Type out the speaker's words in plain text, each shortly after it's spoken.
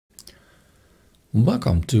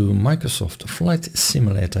Welcome to Microsoft Flight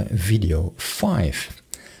Simulator Video 5.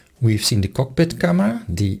 We've seen the cockpit camera,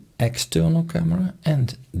 the external camera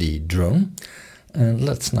and the drone. And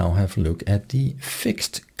let's now have a look at the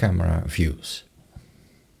fixed camera views.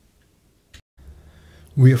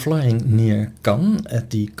 We are flying near Cannes at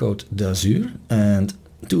the Côte d'Azur, and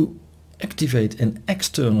to activate an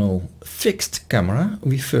external fixed camera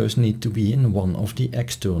we first need to be in one of the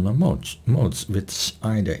external modes, which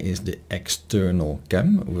either is the external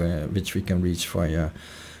cam, which we can reach via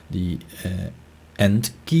the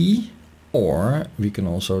end key, or we can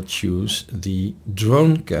also choose the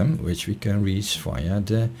drone cam, which we can reach via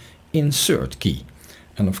the insert key.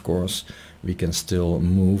 And of course we can still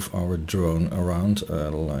move our drone around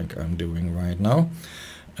like I'm doing right now.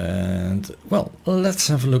 And well, let's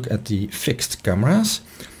have a look at the fixed cameras.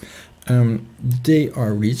 They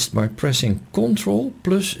are reached by pressing Ctrl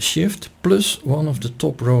plus Shift plus one of the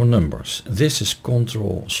top row numbers. This is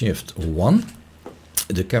Ctrl Shift 1.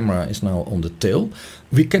 The camera is now on the tail.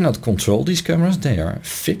 We cannot control these cameras, they are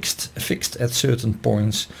fixed at certain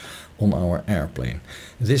points on our airplane.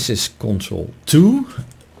 This is Ctrl 2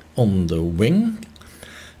 on the wing.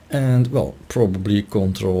 And well, probably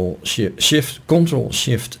Ctrl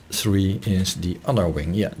Shift 3 is the other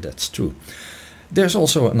wing. Yeah, that's true. There's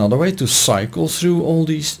also another way to cycle through all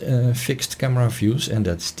these fixed camera views, and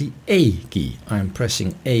that's the A key. I'm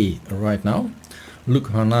pressing A right now. Look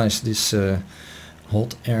how nice this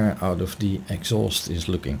hot air out of the exhaust is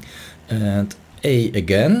looking. And A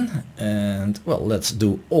again, and well, let's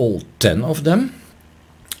do all 10 of them.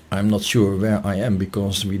 I'm not sure where I am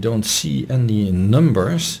because we don't see any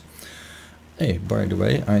numbers. Hey, by the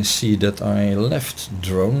way, I see that I left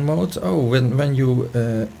drone mode. Oh, when you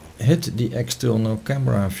hit the external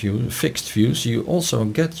camera view, fixed views, you also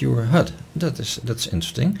get your HUD. That's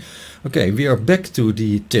interesting. Okay, we are back to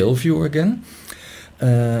the tail view again.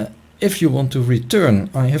 If you want to return,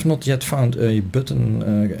 I have not yet found a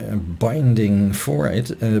button binding for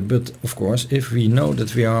it, but of course if we know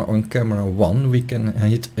that we are on camera 1 we can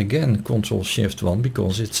hit again Ctrl Shift 1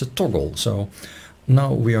 because it's a toggle. So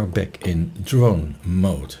now we are back in drone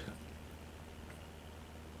mode.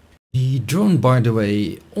 The drone, by the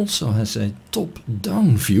way, also has a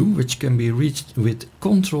top-down view which can be reached with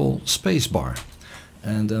Ctrl spacebar.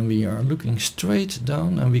 And then we are looking straight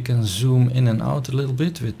down and we can zoom in and out a little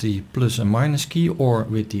bit with the plus and minus key or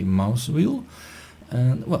with the mouse wheel.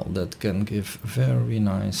 And well, that can give very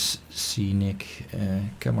nice scenic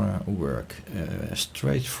camera work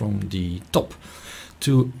straight from the top.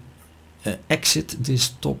 To exit this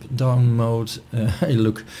top-down mode, hey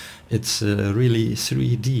look, it's really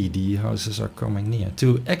 3D, the houses are coming near.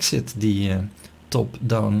 To exit the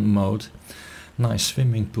top-down mode, nice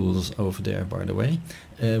swimming pools over there by the way,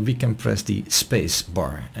 we can press the space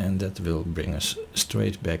bar and that will bring us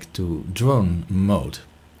straight back to drone mode.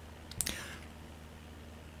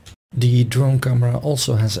 The drone camera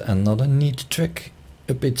also has another neat trick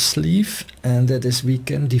up its sleeve, and that is we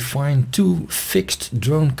can define two fixed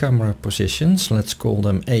drone camera positions. Let's call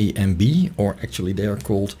them A and B, or actually they are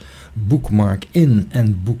called bookmark in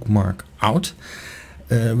and bookmark out.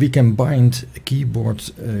 We can bind keyboard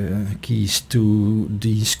keys to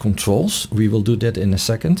these controls. We will do that in a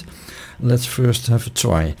second. Let's first have a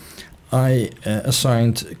try. I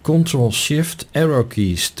assigned Ctrl Shift arrow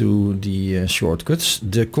keys to the shortcuts.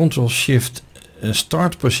 The Ctrl Shift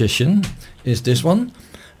start position is this one.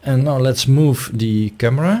 And now let's move the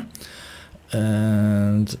camera.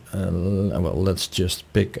 And well, let's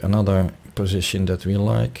just pick another position that we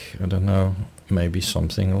like. I don't know, maybe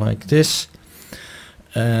something like this.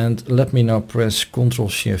 And let me now press Ctrl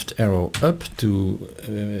Shift arrow up to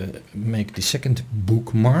make the second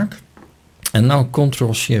bookmark. And now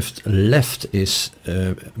Ctrl Shift left is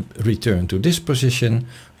return to this position.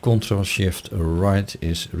 Ctrl Shift right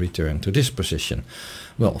is return to this position.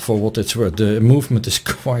 Well, for what it's worth, the movement is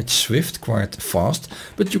quite swift, quite fast,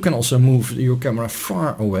 but you can also move your camera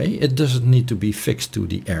far away. It doesn't need to be fixed to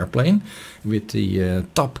the airplane. With the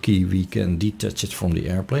tab key we can detach it from the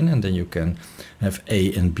airplane, and then you can have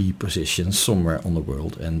A and B positions somewhere on the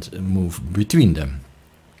world and move between them.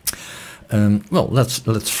 Well,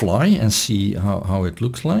 let's fly and see how it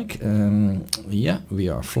looks like. Yeah, we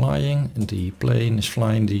are flying, the plane is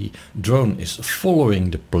flying, the drone is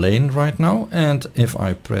following the plane right now, and if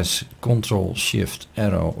I press Ctrl Shift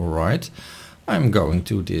arrow right, I'm going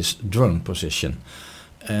to this drone position,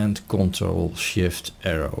 and Ctrl Shift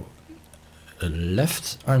arrow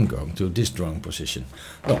left, I'm going to this drone position.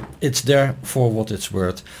 Well, it's there for what it's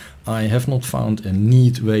worth. I have not found a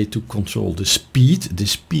neat way to control the speed. The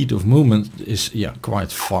speed of movement is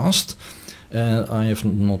quite fast. and I have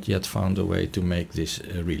not yet found a way to make this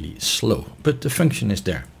really slow, but the function is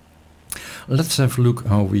there. Let's have a look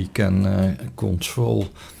how we can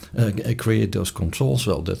create those controls.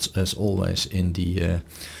 Well, that's as always in the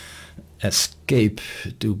escape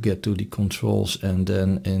to get to the controls, and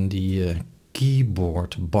then in the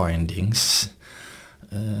keyboard bindings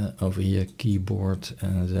over here, keyboard,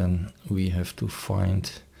 and then we have to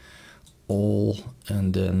find all,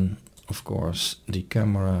 and then of course the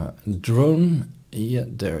camera drone. Yeah,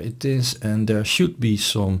 there it is, and there should be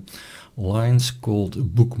some lines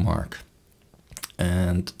called bookmark,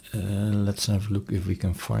 and let's have a look if we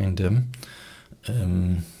can find them.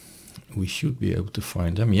 We should be able to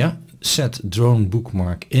find them. Yeah, set drone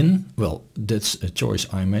bookmark in. Well, that's a choice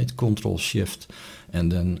I made. Control Shift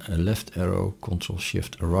and then a left arrow, Control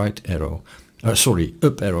Shift right arrow, sorry,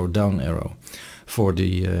 up arrow, down arrow. For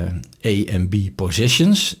the A and B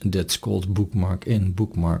positions, that's called bookmark in,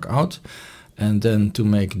 bookmark out. And then to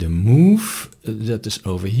make the move, that is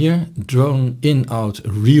over here, drone in, out,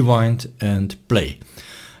 rewind and play.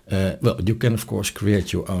 Well, you can of course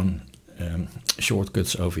create your own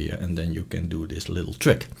shortcuts over here, and then you can do this little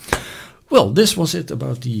trick. Well, this was it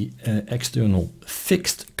about the external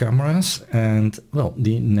fixed cameras, and well,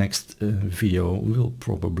 the next video will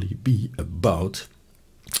probably be about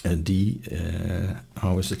the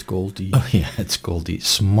how is it called? Oh yeah, it's called the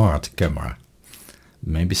smart camera.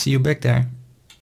 Maybe see you back there.